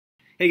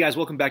Hey guys,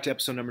 welcome back to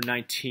episode number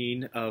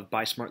 19 of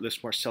Buy Smart, Live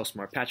Smart, Sell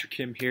Smart. Patrick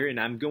Kim here,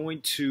 and I'm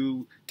going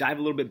to dive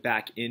a little bit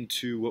back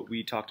into what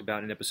we talked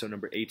about in episode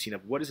number 18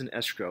 of what is an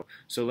escrow.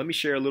 So let me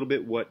share a little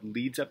bit what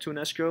leads up to an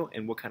escrow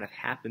and what kind of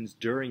happens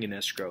during an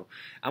escrow.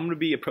 I'm going to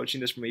be approaching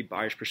this from a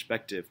buyer's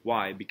perspective.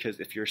 Why? Because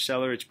if you're a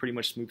seller, it's pretty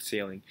much smooth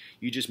sailing.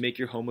 You just make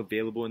your home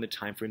available in the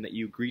time frame that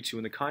you agree to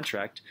in the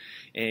contract,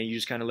 and you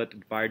just kind of let the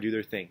buyer do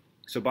their thing.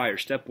 So buyer,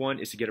 step one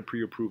is to get a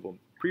pre-approval.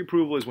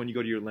 Pre-approval is when you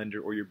go to your lender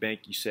or your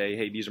bank, you say,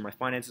 hey, these are my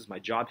finances, my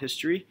job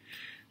history.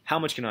 How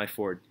much can I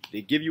afford?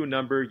 They give you a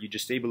number, you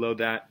just stay below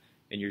that,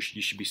 and you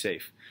should be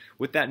safe.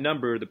 With that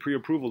number, the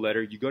pre-approval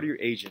letter, you go to your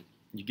agent.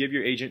 You give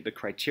your agent the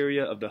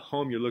criteria of the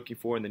home you're looking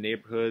for in the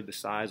neighborhood, the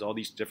size, all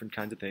these different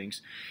kinds of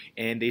things,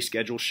 and they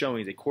schedule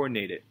showings, they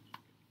coordinate it.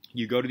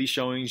 You go to these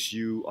showings,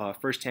 you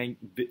firsthand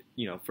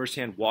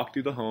walk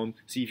through the home,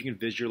 see if you can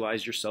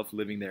visualize yourself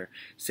living there.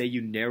 Say you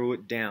narrow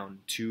it down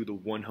to the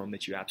one home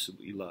that you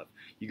absolutely love.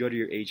 You go to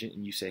your agent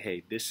and you say,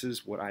 hey, this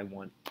is what I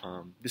want.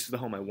 This is the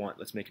home I want.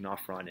 Let's make an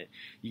offer on it.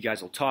 You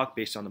guys will talk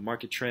based on the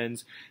market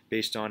trends,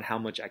 based on how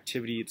much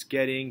activity it's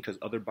getting, because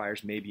other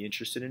buyers may be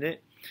interested in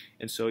it.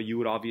 And so you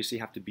would obviously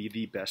have to be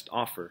the best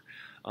offer.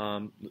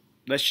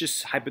 Let's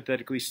just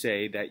hypothetically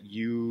say that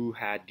you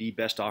had the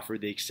best offer,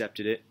 they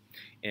accepted it,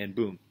 and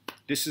boom.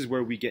 This is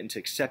where we get into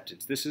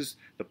acceptance. This is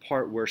the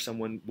part where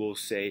someone will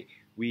say,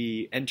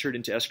 we entered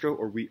into escrow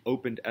or we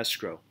opened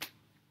escrow.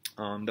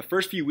 The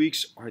first few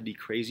weeks are the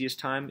craziest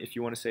time, if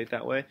you want to say it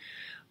that way.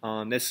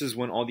 This is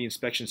when all the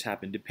inspections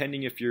happen,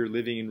 depending if you're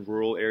living in a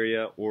rural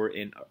area or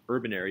in an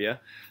urban area.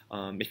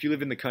 If you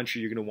live in the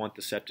country, you're going to want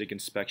the septic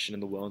inspection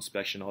and the well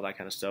inspection, all that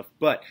kind of stuff.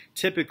 But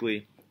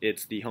typically,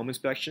 it's the home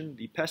inspection,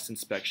 the pest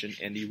inspection,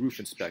 and the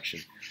roof inspection.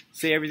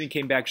 Say everything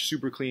came back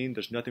super clean,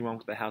 there's nothing wrong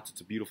with the house,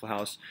 it's a beautiful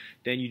house,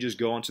 then you just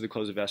go on to the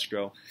close of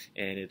escrow,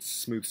 and it's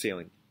smooth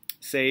sailing.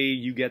 Say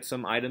you get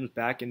some items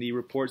back in the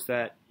reports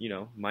that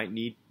might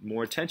need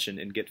more attention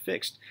and get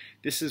fixed.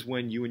 This is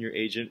when you and your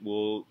agent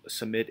will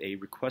submit a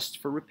request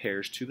for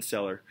repairs to the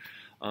seller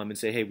and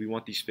say, hey, we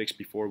want these fixed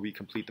before we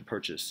complete the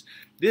purchase.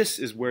 This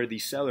is where the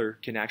seller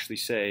can actually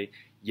say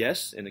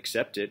yes and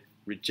accept it,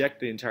 reject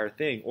the entire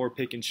thing, or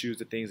pick and choose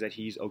the things that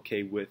he's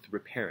okay with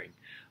repairing.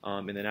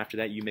 And then after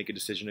that, you make a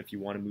decision if you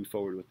want to move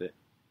forward with it.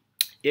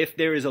 If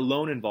there is a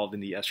loan involved in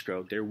the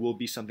escrow, there will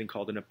be something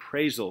called an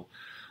appraisal.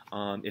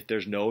 If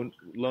there's no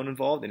loan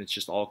involved and it's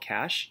just all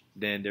cash,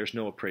 then there's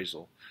no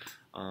appraisal.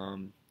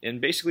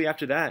 And basically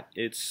after that,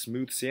 it's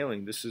smooth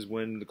sailing. This is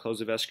when the close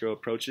of escrow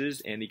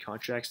approaches and the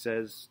contract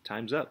says,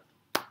 time's up.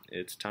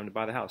 It's time to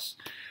buy the house.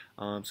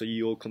 So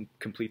you'll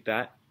complete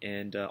that,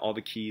 and all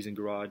the keys and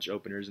garage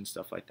openers and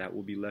stuff like that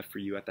will be left for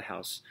you at the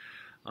house.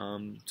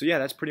 So yeah,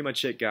 that's pretty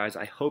much it, guys.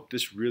 I hope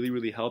this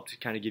really helped to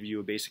kind of give you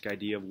a basic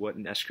idea of what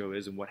an escrow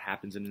is and what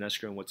happens in an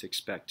escrow and what to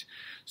expect.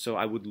 So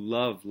I would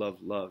love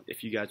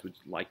if you guys would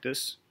like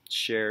this,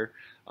 share,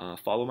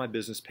 follow my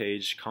business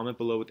page, comment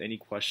below with any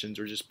questions,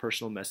 or just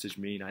personal message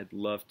me, and I'd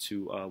love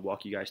to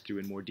walk you guys through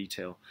in more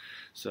detail.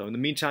 So in the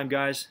meantime,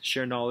 guys,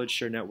 share knowledge,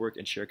 share network,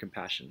 and share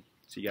compassion.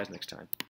 See you guys next time.